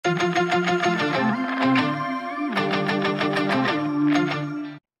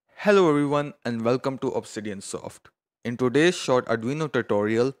Hello everyone and welcome to Obsidian Soft. In today's short Arduino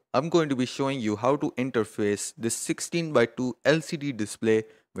tutorial, I'm going to be showing you how to interface this 16:2 LCD display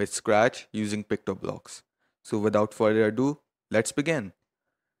with Scratch using PictoBlox. So without further ado, let's begin.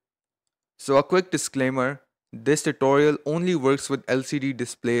 So a quick disclaimer, this tutorial only works with LCD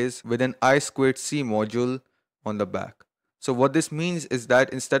displays with an I2C module on the back. So what this means is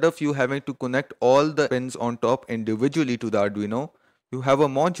that instead of you having to connect all the pins on top individually to the Arduino, you have a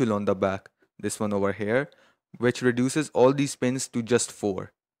module on the back, this one over here, which reduces all these pins to just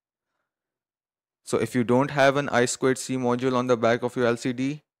 4. So if you don't have an I2C module on the back of your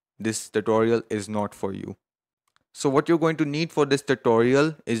LCD, this tutorial is not for you. So what you're going to need for this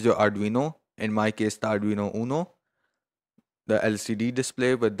tutorial is your Arduino, in my case the Arduino UNO, the LCD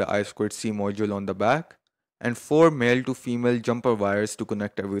display with the I2C module on the back, and 4 male to female jumper wires to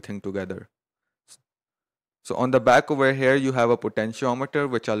connect everything together. So on the back over here you have a potentiometer,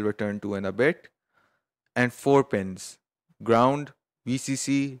 which I'll return to in a bit, and 4 pins: ground,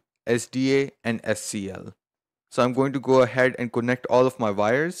 VCC, SDA and SCL. So I'm going to go ahead and connect all of my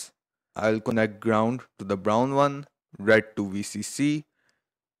wires. I'll connect ground to the brown one, red to VCC,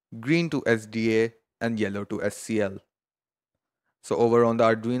 green to SDA and yellow to SCL. So over on the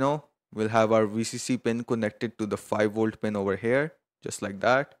Arduino, we'll have our VCC pin connected to the 5-volt pin over here, just like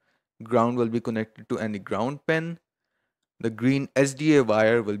that. Ground will be connected to any ground pin. The green SDA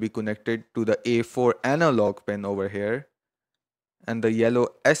wire will be connected to the A4 analog pin over here. And the yellow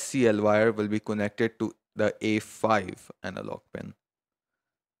SCL wire will be connected to the A5 analog pin.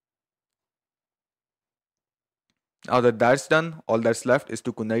 Now that that's done, all that's left is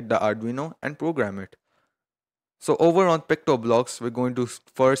to connect the Arduino and program it. So over on PictoBlox, we're going to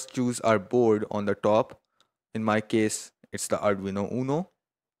first choose our board on the top. In my case, it's the Arduino UNO.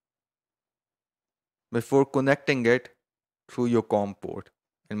 Before connecting it through your COM port.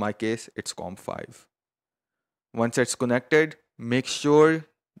 In my case, it's COM5. Once it's connected, make sure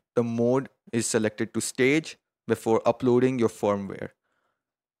the mode is selected to stage before uploading your firmware.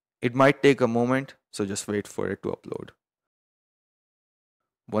 It might take a moment, so just wait for it to upload.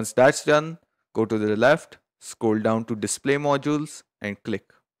 Once that's done, go to the left, scroll down to display modules and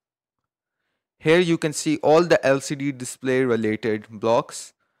click. Here you can see all the LCD display related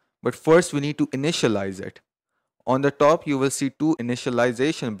blocks, but first we need to initialize it. On the top you will see 2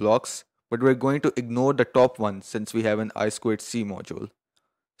 initialization blocks, but we're going to ignore the top one since we have an I2C module.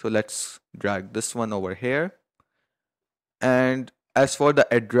 So let's drag this one over here. And as for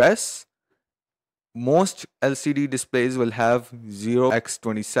the address, most LCD displays will have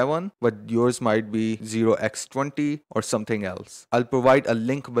 0x27, but yours might be 0x20 or something else. I'll provide a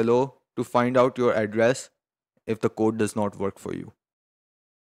link below to find out your address if the code does not work for you.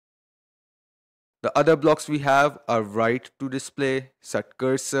 The other blocks we have are write to display, set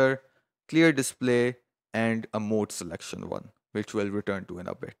cursor, clear display, and a mode selection one, which we'll return to in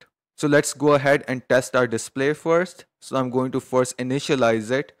a bit. So let's go ahead and test our display first. So I'm going to first initialize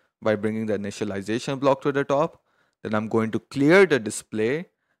it by bringing the initialization block to the top. Then I'm going to clear the display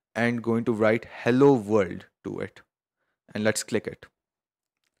and going to write hello world to it. And let's click it.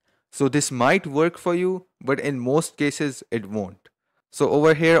 So this might work for you, but in most cases it won't. So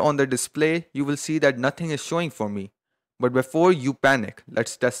over here on the display, you will see that nothing is showing for me. But before you panic,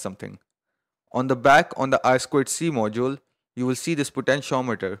 let's test something. On the back on the I2C module, you will see this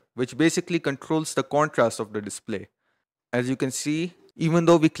potentiometer, which basically controls the contrast of the display. As you can see, even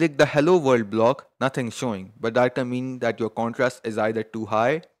though we click the hello world block, nothing's showing, but that can mean that your contrast is either too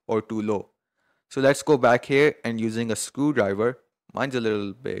high or too low. So let's go back here and using a screwdriver, mine's a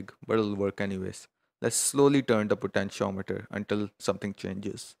little big, but it'll work anyways. Let's slowly turn the potentiometer until something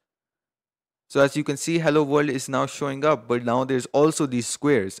changes. So as you can see, hello world is now showing up, but now there's also these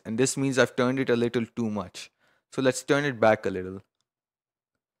squares, and this means I've turned it a little too much. So let's turn it back a little.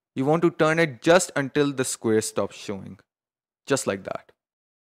 You want to turn it just until the square stops showing. Just like that.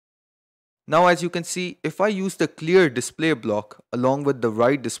 Now as you can see, if I use the clear display block along with the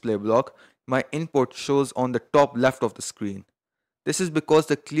write display block, my input shows on the top left of the screen. This is because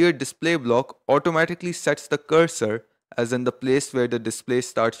the clear display block automatically sets the cursor as in the place where the display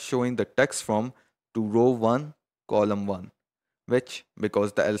starts showing the text from to row 1, column 1, which,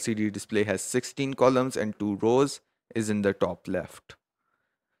 because the LCD display has 16 columns and 2 rows, is in the top left.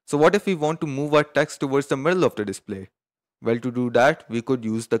 So what if we want to move our text towards the middle of the display? Well, to do that, we could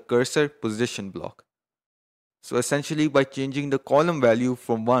use the cursor position block. So essentially, by changing the column value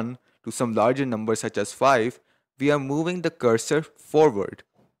from 1 to some larger number such as 5, we are moving the cursor forward.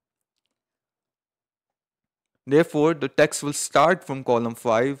 Therefore, the text will start from column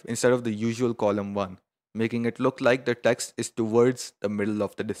 5 instead of the usual column 1. making it look like the text is towards the middle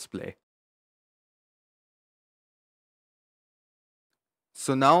of the display.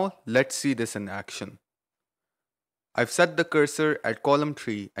 So now let's see this in action. I've set the cursor at column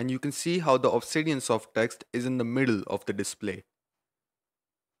 3 and you can see how the Obsidian soft text is in the middle of the display.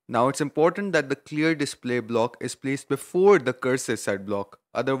 Now it's important that the clear display block is placed before the cursor set block,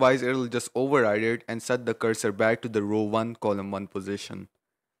 otherwise it'll just override it and set the cursor back to the row 1 column 1 position.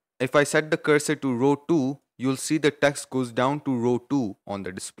 If I set the cursor to row 2, you'll see the text goes down to row 2 on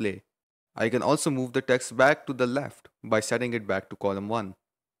the display. I can also move the text back to the left by setting it back to column 1.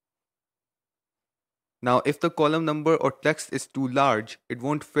 Now if the column number or text is too large, it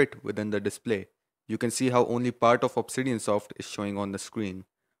won't fit within the display. You can see how only part of Obsidian Soft is showing on the screen.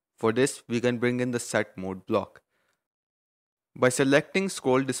 For this, we can bring in the set mode block. By selecting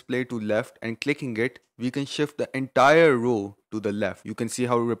scroll display to left and clicking it, we can shift the entire row to the left. You can see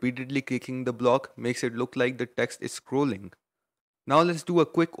how repeatedly clicking the block makes it look like the text is scrolling. Now let's do a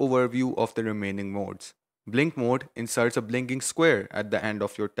quick overview of the remaining modes. Blink mode inserts a blinking square at the end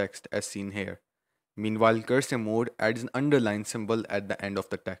of your text as seen here. Meanwhile, cursor mode adds an underline symbol at the end of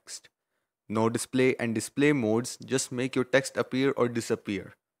the text. No display and display modes just make your text appear or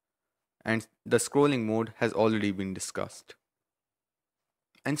disappear. And the scrolling mode has already been discussed.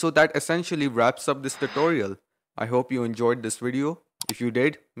 And so that essentially wraps up this tutorial. I hope you enjoyed this video. If you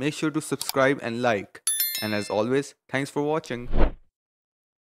did, make sure to subscribe and like. And as always, thanks for watching.